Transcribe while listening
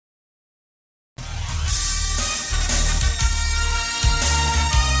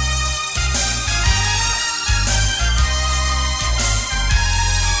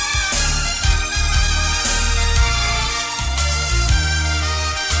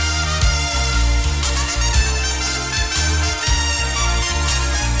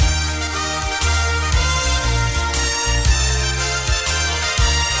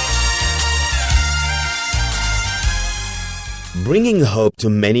bringing hope to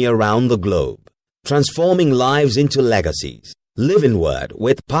many around the globe, transforming lives into legacies. Living Word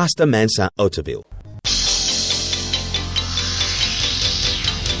with Pastor Mensa Otabil.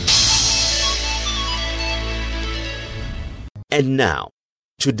 And now,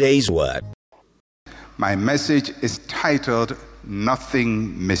 today's word. My message is titled,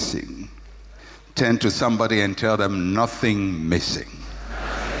 Nothing Missing. Turn to somebody and tell them, nothing missing.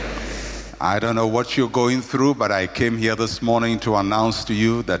 I don't know what you're going through, but I came here this morning to announce to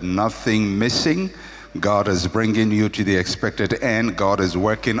you that nothing missing. God is bringing you to the expected end. God is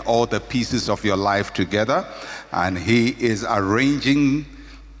working all the pieces of your life together, and He is arranging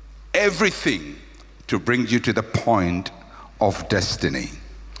everything to bring you to the point of destiny.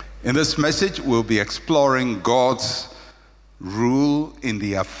 In this message, we'll be exploring God's rule in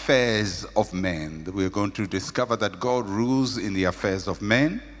the affairs of men. We're going to discover that God rules in the affairs of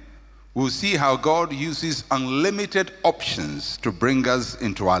men. We'll see how God uses unlimited options to bring us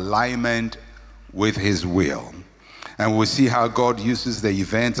into alignment with His will. And we'll see how God uses the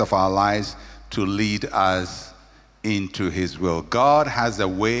events of our lives to lead us into His will. God has a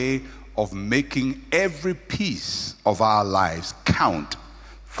way of making every piece of our lives count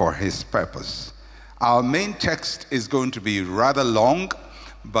for His purpose. Our main text is going to be rather long,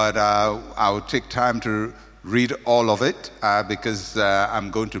 but I'll take time to read all of it because I'm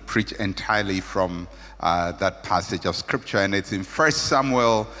going to preach entirely from that passage of scripture, and it's in 1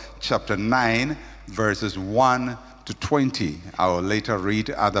 Samuel chapter 9, verses 1 to 20. I will later read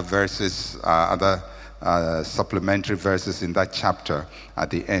other verses, supplementary verses in that chapter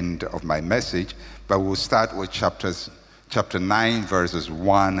at the end of my message, but we'll start with chapter 9, verses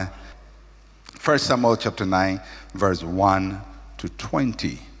 1. 1 Samuel chapter 9, verse 1 to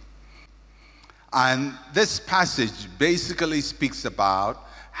 20. And this passage basically speaks about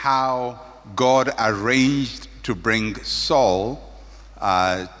how God arranged to bring Saul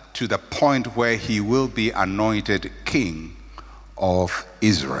to the point where he will be anointed king of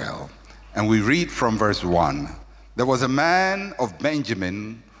Israel. And we read from verse 1. There was a man of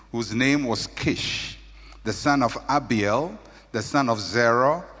Benjamin whose name was Kish, the son of Abiel, the son of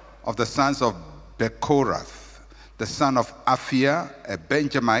Zerah, of the sons of Bechorath, the son of Aphia, a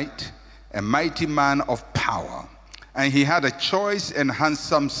Benjamite, a mighty man of power. And he had a choice and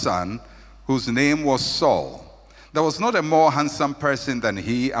handsome son whose name was Saul. There was not a more handsome person than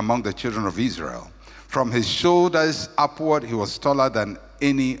he among the children of Israel. From his shoulders upward, he was taller than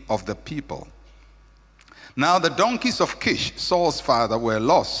any of the people. Now the donkeys of Kish, Saul's father, were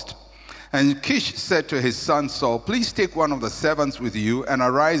lost. And Kish said to his son Saul, "Please take one of the servants with you and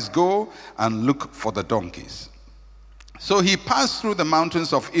arise, go and look for the donkeys." So he passed through the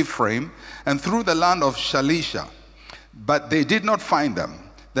mountains of Ephraim and through the land of Shalisha, but they did not find them.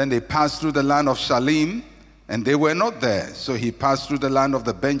 Then they passed through the land of Shalim, and they were not there. So he passed through the land of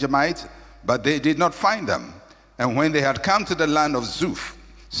the Benjamites, but they did not find them. And when they had come to the land of Zuph,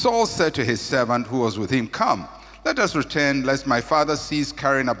 Saul said to his servant who was with him, "Come, let us return, lest my father cease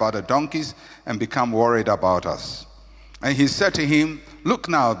carrying about the donkeys and become worried about us." And he said to him, "Look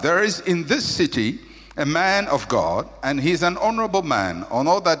now, there is in this city a man of God, and he is an honorable man. On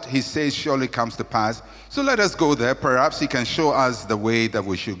all that he says surely comes to pass. So let us go there. Perhaps he can show us the way that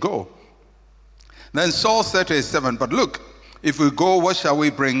we should go." Then Saul said to his servant, "But look, if we go, what shall we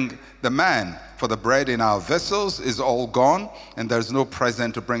bring the man? For the bread in our vessels is all gone, and there is no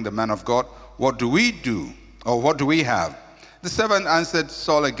present to bring the man of God. What do we do? Or what do we have?" The servant answered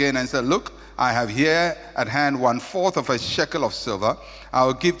Saul again and said, "Look, I have here at hand 1/4 of a shekel of silver. I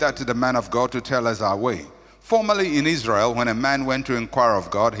will give that to the man of God to tell us our way." Formerly in Israel, when a man went to inquire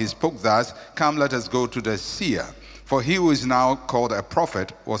of God, he spoke thus, "Come, let us go to the seer." For he who is now called a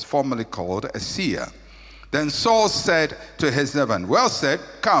prophet was formerly called a seer. Then Saul said to his servant, "Well said,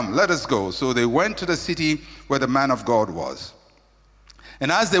 come, let us go." So they went to the city where the man of God was.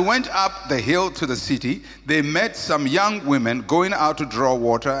 And as they went up the hill to the city, they met some young women going out to draw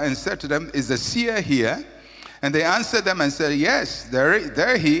water, and said to them, "Is the seer here?" And they answered them and said, "Yes,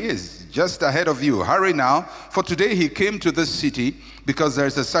 there he is, just ahead of you. Hurry now, for today he came to this city, because there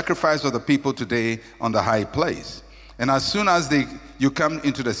is a sacrifice of the people today on the high place. And as soon as you come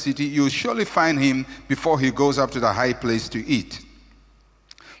into the city, you will surely find him before he goes up to the high place to eat.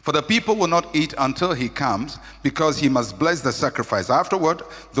 For the people will not eat until he comes, because he must bless the sacrifice. Afterward,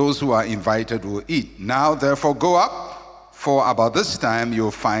 those who are invited will eat. Now, therefore, go up, for about this time you will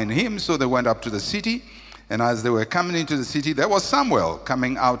find him." So they went up to the city, and as they were coming into the city, there was Samuel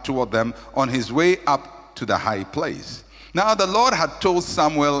coming out toward them on his way up to the high place. Now the Lord had told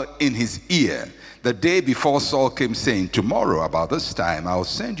Samuel in his ear the day before Saul came, saying, tomorrow about this time I will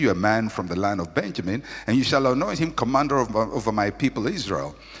send you a man from the land of Benjamin, and you shall anoint him commander over my people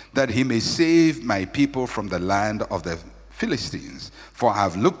Israel, that he may save my people from the land of the Philistines. For I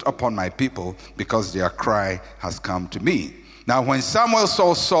have looked upon my people, because their cry has come to me. Now when Samuel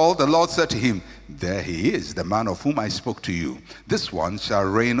saw Saul, the Lord said to him, there he is, the man of whom I spoke to you. This one shall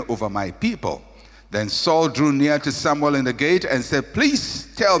reign over my people. Then Saul drew near to Samuel in the gate and said, please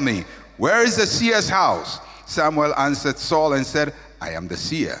tell me, where is the seer's house? Samuel answered Saul and said, I am the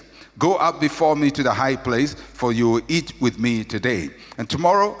seer. Go up before me to the high place, for you will eat with me today. And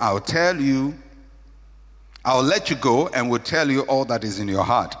tomorrow I'll let you go and will tell you all that is in your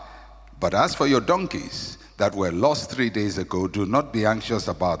heart. But as for your donkeys that were lost 3 days ago, do not be anxious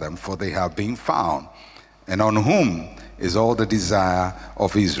about them, for they have been found. And on whom is all the desire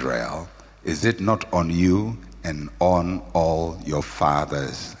of Israel? Is it not on you and on all your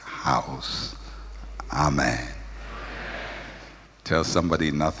father's house? Amen. Tell somebody,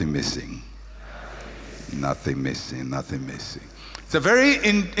 nothing missing. Nothing missing, nothing missing. It's a very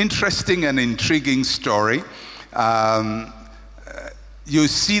interesting and intriguing story. You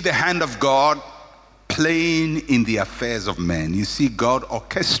see the hand of God playing in the affairs of men. You see God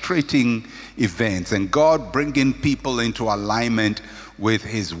orchestrating events and God bringing people into alignment with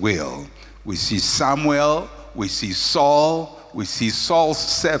his will. We see Samuel, we see Saul, we see Saul's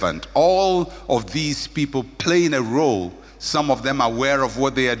servant. All of these people playing a role. Some of them aware of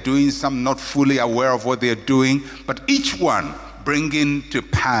what they are doing, some not fully aware of what they are doing, but each one bringing to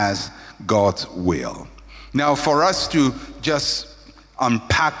pass God's will. Now, for us to just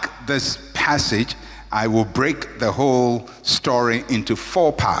unpack this passage, I will break the whole story into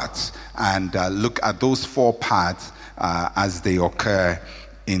 4 parts and look at those 4 parts as they occur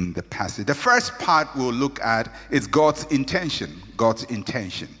in the passage. The first part we'll look at is God's intention. God's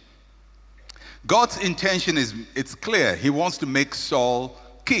intention. God's intention it's clear. He wants to make Saul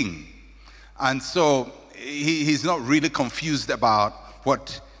king. And so he's not really confused about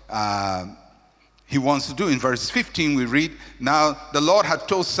what he wants to do. In verse 15 we read, now the Lord had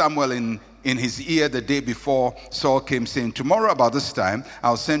told Samuel in his ear the day before Saul came, saying, tomorrow about this time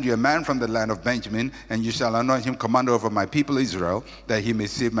I'll send you a man from the land of Benjamin, and you shall anoint him commander over my people Israel, that he may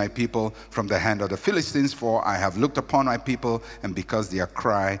save my people from the hand of the Philistines, for I have looked upon my people, and because their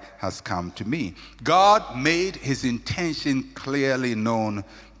cry has come to me. God made his intention clearly known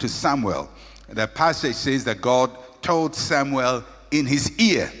to Samuel. The passage says that God told Samuel in his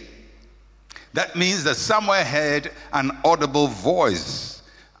ear. That means that Samuel heard an audible voice.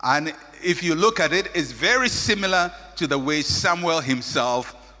 And if you look at it, it's very similar to the way Samuel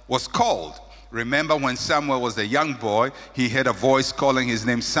himself was called. Remember when Samuel was a young boy, he heard a voice calling his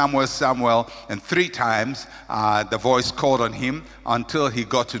name, Samuel, Samuel, and 3 times the voice called on him until he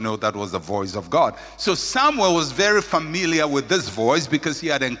got to know that was the voice of God. So Samuel was very familiar with this voice because he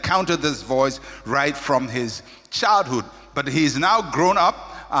had encountered this voice right from his childhood. But he's now grown up.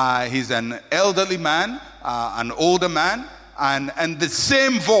 He's an elderly man, an older man. And the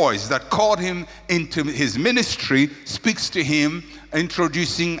same voice that called him into his ministry speaks to him,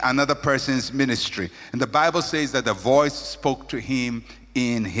 introducing another person's ministry. And the Bible says that the voice spoke to him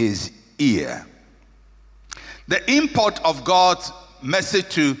in his ear. The import of God's message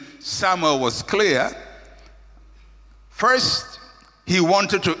to Samuel was clear. First, he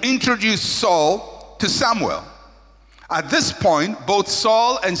wanted to introduce Saul to Samuel. At this point, both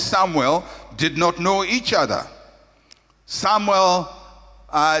Saul and Samuel did not know each other. Samuel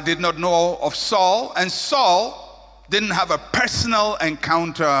did not know of Saul, and Saul didn't have a personal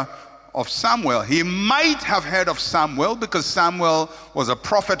encounter of Samuel. He might have heard of Samuel because Samuel was a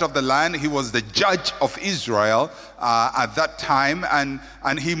prophet of the land. He was the judge of Israel at that time,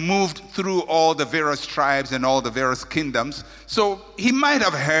 and he moved through all the various tribes and all the various kingdoms. So he might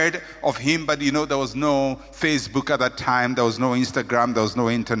have heard of him, but there was no Facebook at that time. There was no Instagram. There was no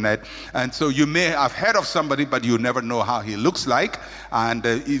internet. And so you may have heard of somebody, but you never know how he looks like. And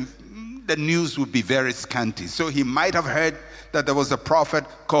the news would be very scanty. So he might have heard that there was a prophet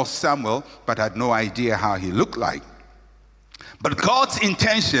called Samuel, but had no idea how he looked like. But God's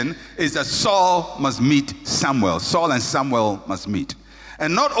intention is that Saul must meet Samuel. Saul and Samuel must meet.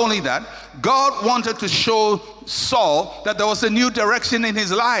 And not only that, God wanted to show Saul that there was a new direction in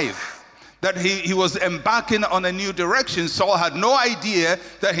his life, that he was embarking on a new direction. Saul had no idea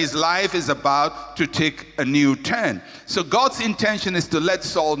that his life is about to take a new turn. So God's intention is to let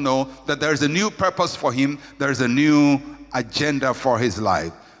Saul know that there's a new purpose for him, there's a new agenda for his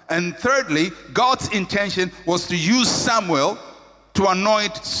life. And thirdly, God's intention was to use Samuel to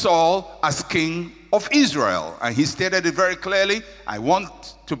anoint Saul as king of Israel. And he stated it very clearly, I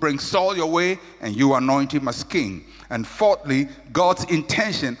want to bring Saul your way, and you anoint him as king. And fourthly, God's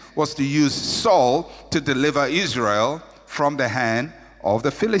intention was to use Saul to deliver Israel from the hand of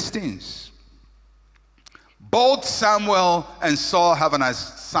the Philistines. Both Samuel and Saul have an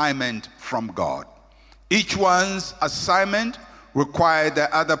assignment from God. Each one's assignment required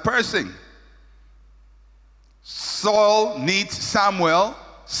the other person. Saul needs Samuel,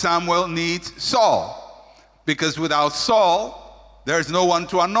 Samuel needs Saul. Because without Saul, there's no one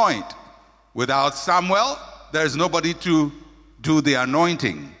to anoint. Without Samuel, there's nobody to do the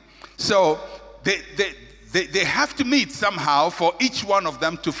anointing. So they have to meet somehow for each one of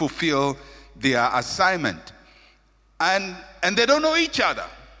them to fulfill their assignment. And they don't know each other.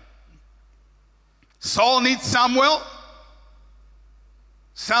 Saul needs Samuel.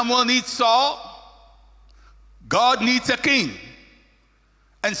 Samuel needs Saul. God needs a king.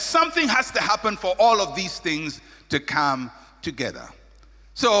 And something has to happen for all of these things to come together.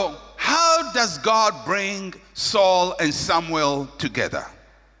 So, how does God bring Saul and Samuel together?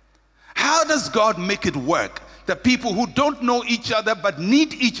 How does God make it work that people who don't know each other but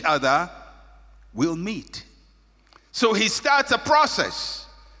need each other will meet? So he starts a process.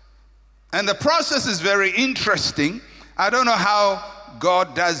 And the process is very interesting. I don't know how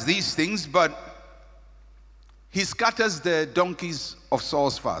God does these things, but he scatters the donkeys of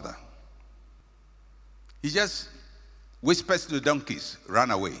Saul's father. He just whispers to the donkeys,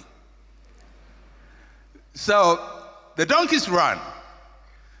 run away. So the donkeys run.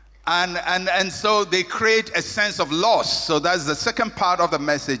 And so they create a sense of loss. So that's the second part of the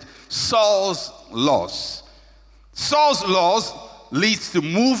message, Saul's loss. Saul's loss leads to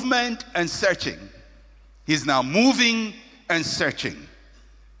movement and searching. He's now moving and searching.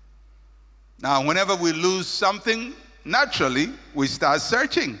 Now, whenever we lose something, naturally, we start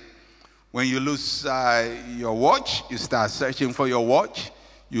searching. When you lose your watch, you start searching for your watch.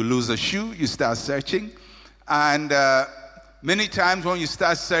 You lose a shoe, you start searching. And many times when you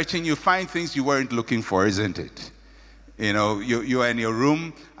start searching, you find things you weren't looking for, isn't it? You know, you're in your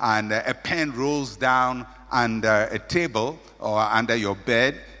room and a pen rolls down under a table or under your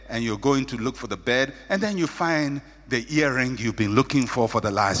bed, and you're going to look for the bed, and then you find the earring you've been looking for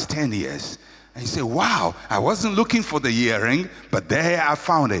the last 10 years. And you say, wow, I wasn't looking for the earring, but there I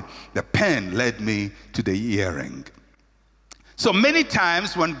found it. The pen led me to the earring. So many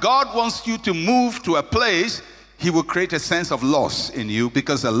times when God wants you to move to a place, he will create a sense of loss in you,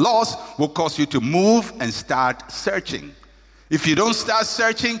 because a loss will cause you to move and start searching. If you don't start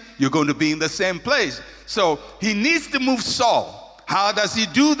searching, you're going to be in the same place. So he needs to move Saul. How does he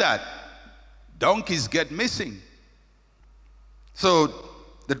do that? Donkeys get missing. So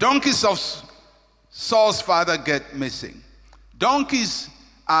the donkeys of Saul's father get missing. Donkeys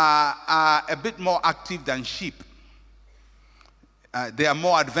are a bit more active than sheep. They are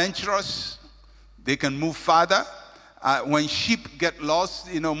more adventurous. They can move farther. When sheep get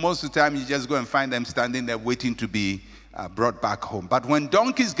lost, most of the time you just go and find them standing there waiting to be brought back home. But when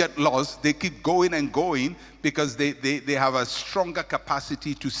donkeys get lost, they keep going and going because they have a stronger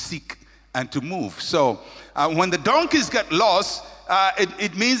capacity to seek and to move. So when the donkeys get lost,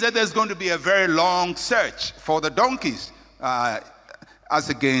 it means that there's going to be a very long search for the donkeys as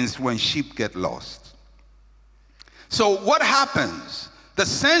against when sheep get lost. So what happens? The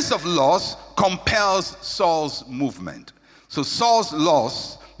sense of loss compels Saul's movement. So Saul's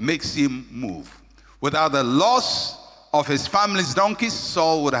loss makes him move. Without the loss of his family's donkeys,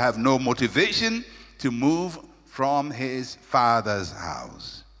 Saul would have no motivation to move from his father's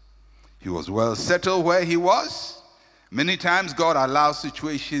house. He was well settled where he was. Many times God allows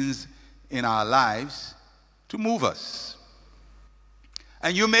situations in our lives to move us.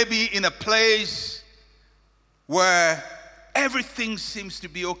 And you may be in a place where everything seems to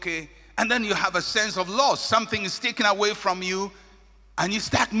be okay, and then you have a sense of loss. Something is taken away from you, and you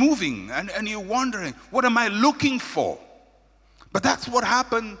start moving, and you're wondering, what am I looking for? But that's what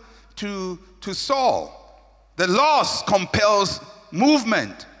happened to Saul. The loss compels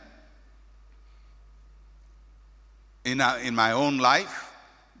movement. In my own life,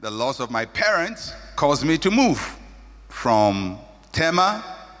 the loss of my parents caused me to move from Tema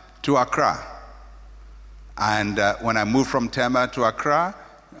to Accra. And when I moved from Tema to Accra,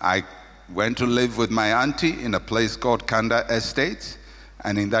 I went to live with my auntie in a place called Kanda Estates.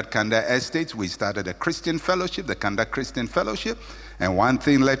 And in that Kanda Estates, we started a Christian fellowship, the Kanda Christian Fellowship. And one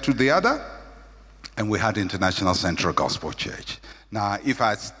thing led to the other, and we had International Central Gospel Church. Now, if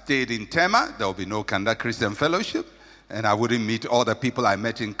I stayed in Tema, there would be no Kanda Christian Fellowship, and I wouldn't meet all the people I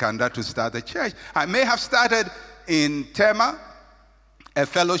met in Kanda to start the church. I may have started in Tema, a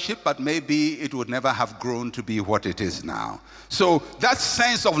fellowship, but maybe it would never have grown to be what it is now. So that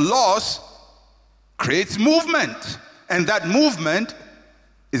sense of loss creates movement, and that movement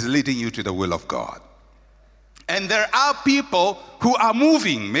is leading you to the will of God. And there are people who are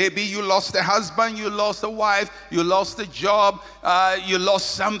moving. Maybe you lost a husband, you lost a wife, you lost a job, you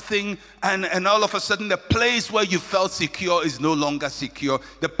lost something, and all of a sudden the place where you felt secure is no longer secure.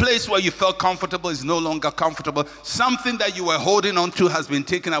 The place where you felt comfortable is no longer comfortable. Something that you were holding on to has been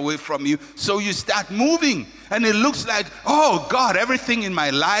taken away from you. So you start moving, and it looks like, oh God, everything in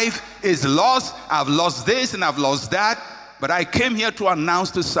my life is lost. I've lost this and I've lost that. But I came here to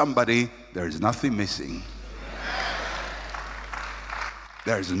announce to somebody, there is nothing missing.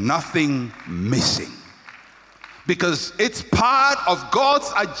 There's nothing missing. Because it's part of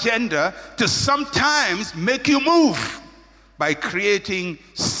God's agenda to sometimes make you move by creating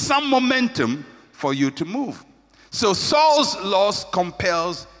some momentum for you to move. So Saul's loss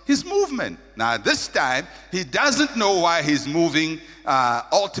compels his movement. Now this time, he doesn't know why he's moving.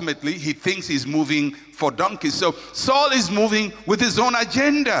 Ultimately, he thinks he's moving for donkeys. So Saul is moving with his own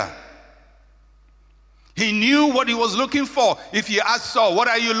agenda. He knew what he was looking for. If you ask Saul, what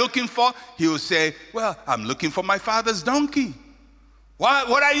are you looking for? He will say, well, I'm looking for my father's donkey.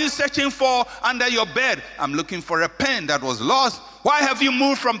 What are you searching for under your bed? I'm looking for a pen that was lost. Why have you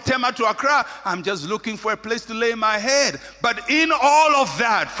moved from Tema to Accra? I'm just looking for a place to lay my head. But in all of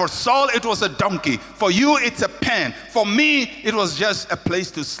that, for Saul, it was a donkey. For you, it's a pen. For me, it was just a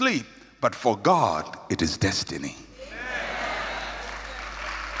place to sleep. But for God, it is destiny.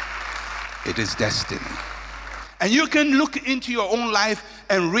 It is destiny. And you can look into your own life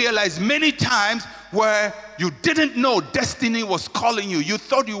and realize many times where you didn't know destiny was calling you. You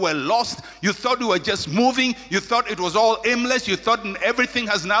thought you were lost. You thought you were just moving. You thought it was all aimless. You thought everything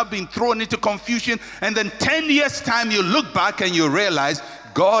has now been thrown into confusion. And then 10 years' time, you look back and you realize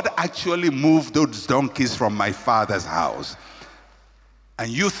God actually moved those donkeys from my father's house.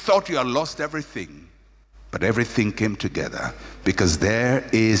 And you thought you had lost everything. But everything came together because there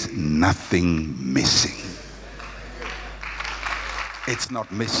is nothing missing. It's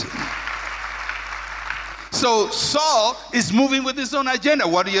not missing. So Saul is moving with his own agenda.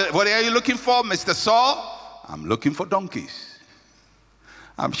 What are you looking for, Mr. Saul? I'm looking for donkeys.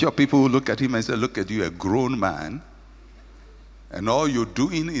 I'm sure people will look at him and say, look at you, a grown man, and all you're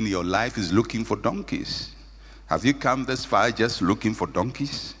doing in your life is looking for donkeys. Have you come this far just looking for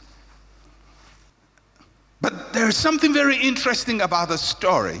donkeys? But there's something very interesting about the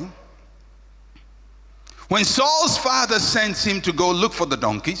story. When Saul's father sends him to go look for the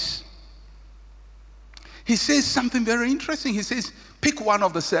donkeys, he says something very interesting. He says, pick one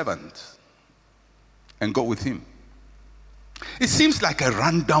of the servants and go with him. It seems like a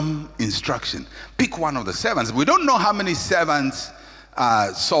random instruction. Pick one of the servants. We don't know how many servants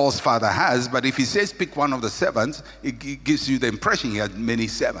Saul's father has, but if he says pick one of the servants, it gives you the impression he had many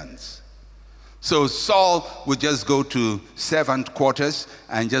servants. So Saul would just go to servant quarters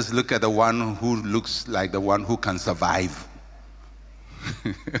and just look at the one who looks like the one who can survive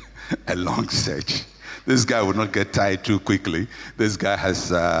a long search. This guy would not get tired too quickly. This guy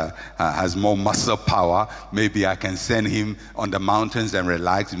has more muscle power. Maybe I can send him on the mountains and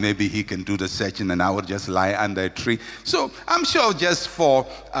relax. Maybe he can do the searching and I would just lie under a tree. So I'm sure just for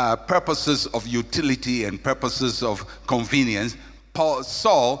purposes of utility and purposes of convenience,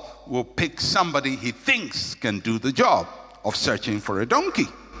 Saul will pick somebody he thinks can do the job of searching for a donkey.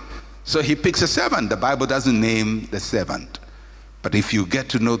 So he picks a servant. The Bible doesn't name the servant. But if you get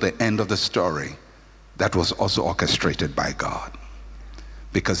to know the end of the story, that was also orchestrated by God.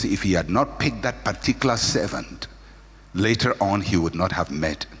 Because if he had not picked that particular servant, later on he would not have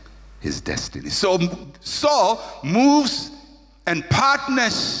met his destiny. So Saul moves and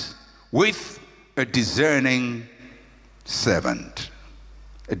partners with a discerning servant,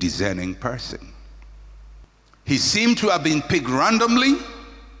 a discerning person. He seemed to have been picked randomly,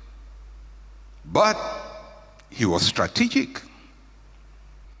 but he was strategic.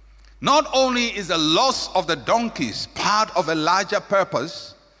 Not only is the loss of the donkeys part of a larger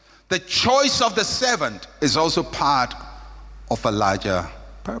purpose, the choice of the servant is also part of a larger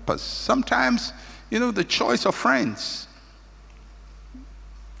purpose. Sometimes, the choice of friends,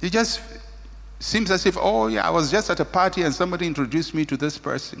 it just seems as if, oh yeah, I was just at a party and somebody introduced me to this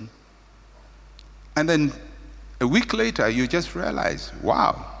person. And then a week later, you just realize,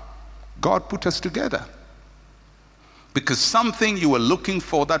 wow, God put us together. Because something you were looking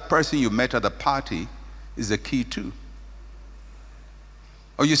for, that person you met at the party, is the key too.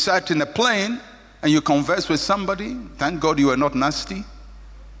 Or you sat in a plane and you conversed with somebody, thank God you were not nasty.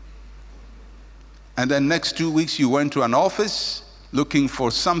 And then next 2 weeks you went to an office looking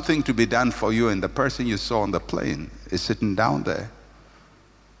for something to be done for you, and the person you saw on the plane is sitting down there.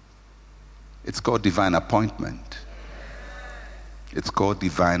 It's called divine appointment. It's called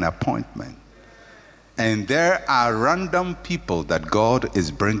divine appointment. And there are random people that God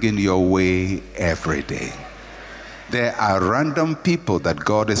is bringing your way every day. There are random people that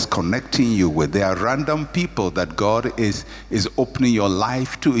God is connecting you with. There are random people that God is opening your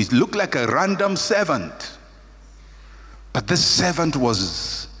life to. It looked like a random servant. But this servant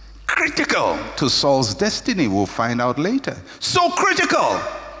was critical to Saul's destiny. We'll find out later. So critical.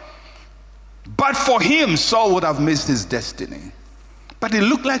 But for him, Saul would have missed his destiny. But it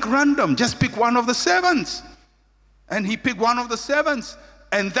looked like random. Just pick one of the servants. And he picked one of the servants.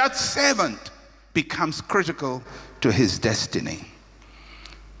 And that servant becomes critical to his destiny.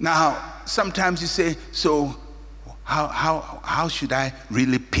 Now, sometimes you say, so how should I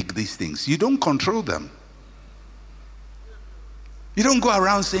really pick these things? You don't control them. You don't go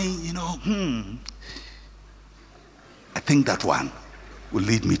around saying, I think that one will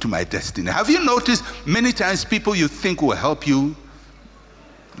lead me to my destiny. Have you noticed many times people you think will help you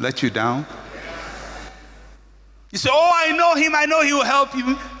let you down? You say, oh, I know him, I know he will help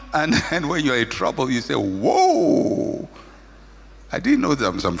you. And when you're in trouble, you say, whoa, I didn't know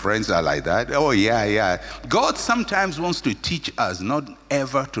that some friends are like that. Oh, yeah. God sometimes wants to teach us not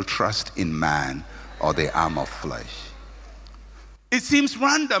ever to trust in man or the arm of flesh. It seems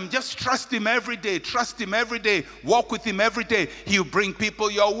random. Just trust him every day. Trust him every day. Walk with him every day. He'll bring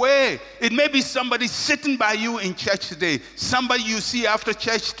people your way. It may be somebody sitting by you in church today. Somebody you see after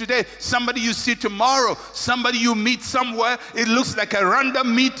church today. Somebody you see tomorrow. Somebody you meet somewhere. It looks like a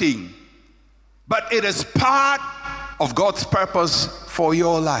random meeting. But it is part of God's purpose for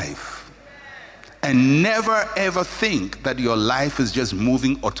your life. And never ever think that your life is just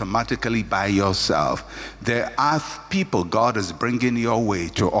moving automatically by yourself. There are people God is bringing your way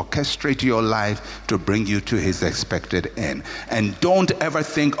to orchestrate your life to bring you to his expected end. And don't ever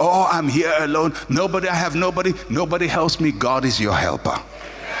think, oh, I'm here alone. I have nobody. Nobody helps me. God is your helper.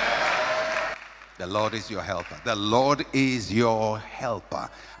 The Lord is your helper. The Lord is your helper.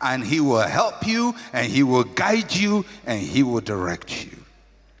 And he will help you, and he will guide you, and he will direct you.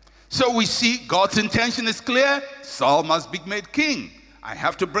 So we see God's intention is clear. Saul must be made king. I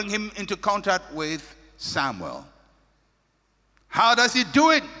have to bring him into contact with Samuel. How does he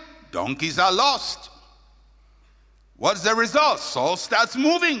do it? Donkeys are lost. What's the result? Saul starts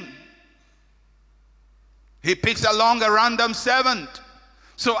moving. He picks along a random servant.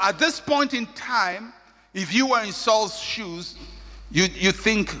 So at this point in time, if you were in Saul's shoes, you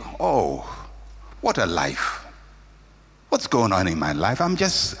think, oh, what a life. What's going on in my life? I'm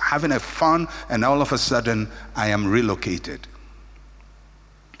just having a fun, and all of a sudden, I am relocated.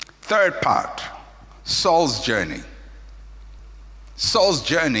 Third part, Saul's journey. Saul's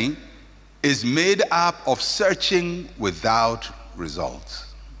journey is made up of searching without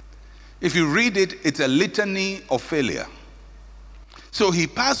results. If you read it, it's a litany of failure. So he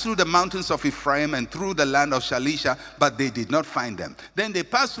passed through the mountains of Ephraim and through the land of Shalisha, but they did not find them. Then they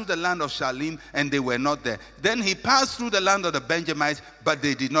passed through the land of Shalim, and they were not there. Then he passed through the land of the Benjamites, but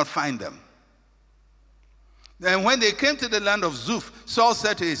they did not find them. And when they came to the land of Zuph, Saul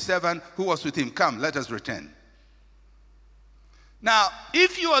said to his servant who was with him, come, let us return. Now,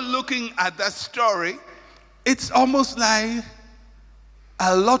 if you are looking at that story, it's almost like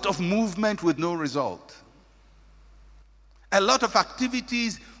a lot of movement with no result. A lot of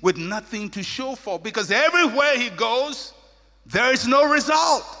activities with nothing to show for, because everywhere he goes, there is no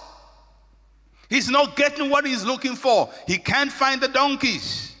result. He's not getting what he's looking for. He can't find the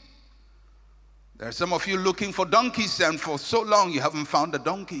donkeys. There are some of you looking for donkeys, and for so long you haven't found the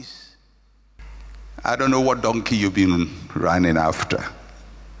donkeys. I don't know what donkey you've been running after.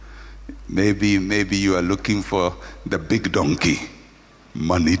 Maybe you are looking for the big donkey,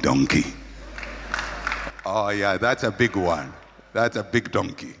 money donkey. Oh yeah, that's a big one. That's a big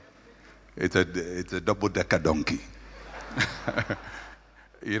donkey. It's a double-decker donkey.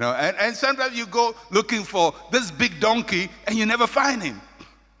 And sometimes you go looking for this big donkey and you never find him.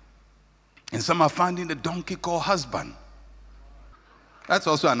 And some are finding the donkey called husband. That's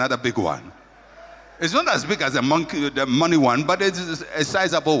also another big one. It's not as big as the money one, but it's a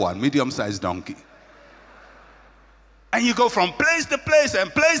sizable one, medium-sized donkey. And you go from place to place and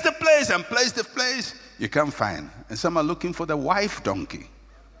place to place and place to place. You can't find. And some are looking for the wife donkey,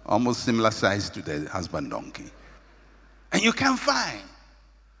 almost similar size to the husband donkey. And you can't find.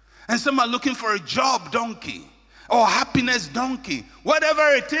 And some are looking for a job donkey or happiness donkey.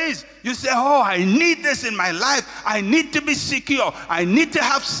 Whatever it is, you say, oh, I need this in my life. I need to be secure. I need to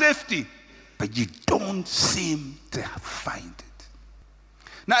have safety. But you don't seem to find it.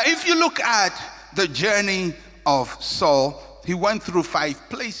 Now, if you look at the journey of Saul, he went through 5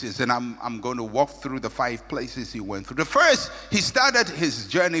 places, and I'm going to walk through the 5 places he went through. The first, he started his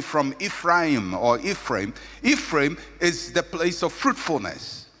journey from Ephraim or Ephraim. Ephraim is the place of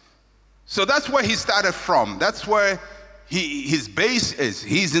fruitfulness. So that's where he started from. That's where his base is.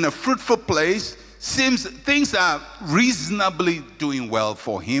 He's in a fruitful place. Seems things are reasonably doing well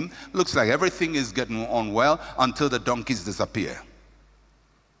for him. Looks like everything is getting on well until the donkeys disappear.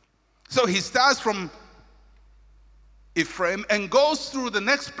 So he starts from Ephraim and goes through the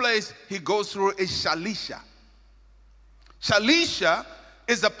next place he goes through is Shalisha. Shalisha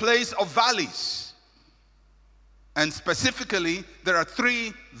is a place of valleys. And specifically, there are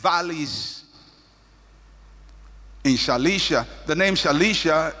 3 valleys in Shalisha. The name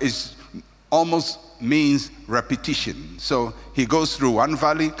Shalisha is almost means repetition. So he goes through one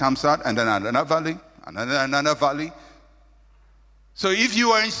valley, comes out, and then another valley, another valley. So if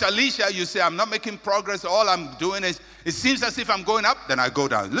you are in Shalisha, you say, I'm not making progress. All I'm doing is, it seems as if I'm going up, then I go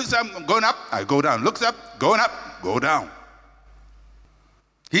down. Looks like I'm going up, I go down. Looks up, going up, go down.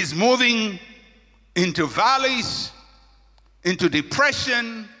 He's moving into valleys, into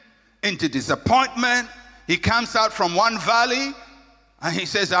depression, into disappointment. He comes out from one valley, and he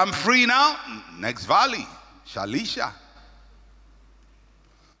says, I'm free now. Next valley, Shalisha.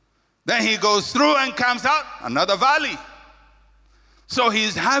 Then he goes through and comes out, another valley. So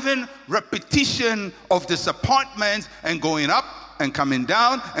he's having repetition of disappointments and going up and coming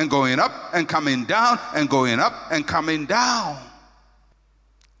down and going up and coming down and going up and coming down.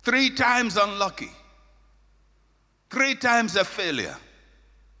 3 times unlucky. 3 times a failure.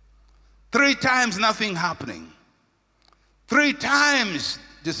 3 times nothing happening. 3 times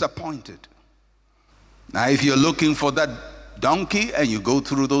disappointed. Now, if you're looking for that donkey and you go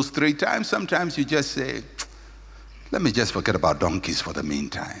through those 3 times, sometimes you just say, let me just forget about donkeys for the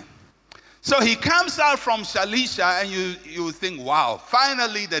meantime. So he comes out from Shalisha, and you think, wow,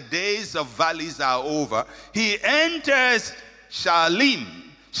 finally the days of valleys are over. He enters Shalim.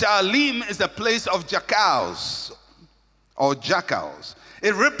 Shalim is a place of jackals or jackals.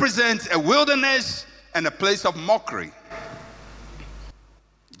 It represents a wilderness and a place of mockery.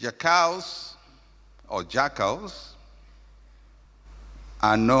 Jackals or jackals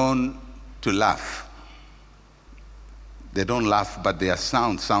are known to laugh. They don't laugh, but their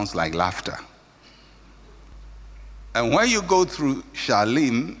sound sounds like laughter. And when you go through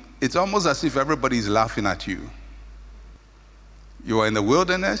Shalim, it's almost as if everybody's laughing at you. You are in the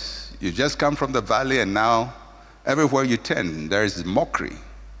wilderness, you just come from the valley, and now everywhere you turn, there is mockery.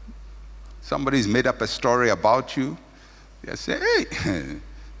 Somebody's made up a story about you. They say, hey,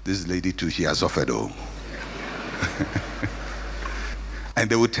 this lady too, she has suffered, oh. And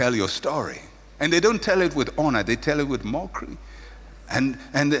they will tell your story. And they don't tell it with honor, they tell it with mockery. And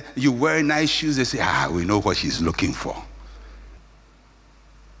you wear nice shoes, they say, we know what she's looking for.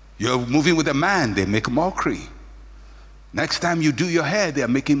 You're moving with a man, they make mockery. Next time you do your hair, they're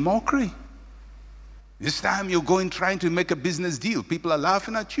making mockery. This time you're going trying to make a business deal, people are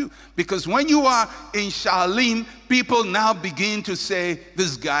laughing at you. Because when you are in Shalim, people now begin to say,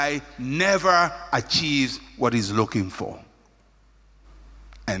 this guy never achieves what he's looking for.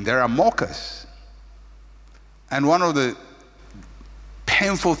 And there are mockers. And one of the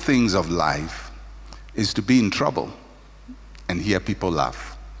painful things of life is to be in trouble and hear people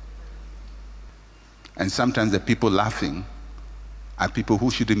laugh. And sometimes the people laughing are people who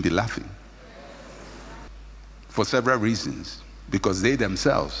shouldn't be laughing. For several reasons. Because they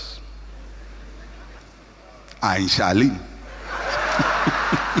themselves are in Shalim.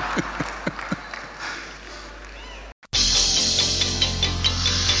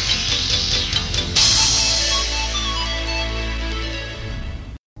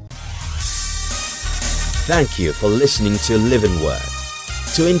 Thank you for listening to Living Word.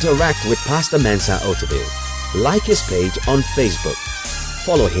 To interact with Pastor Mensa Otabil, like his page on Facebook.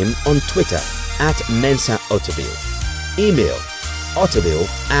 Follow him on Twitter @Mensa Otabil. Email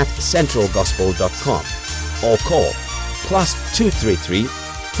otabil@centralgospel.com or call +233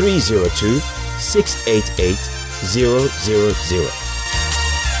 302 688 000.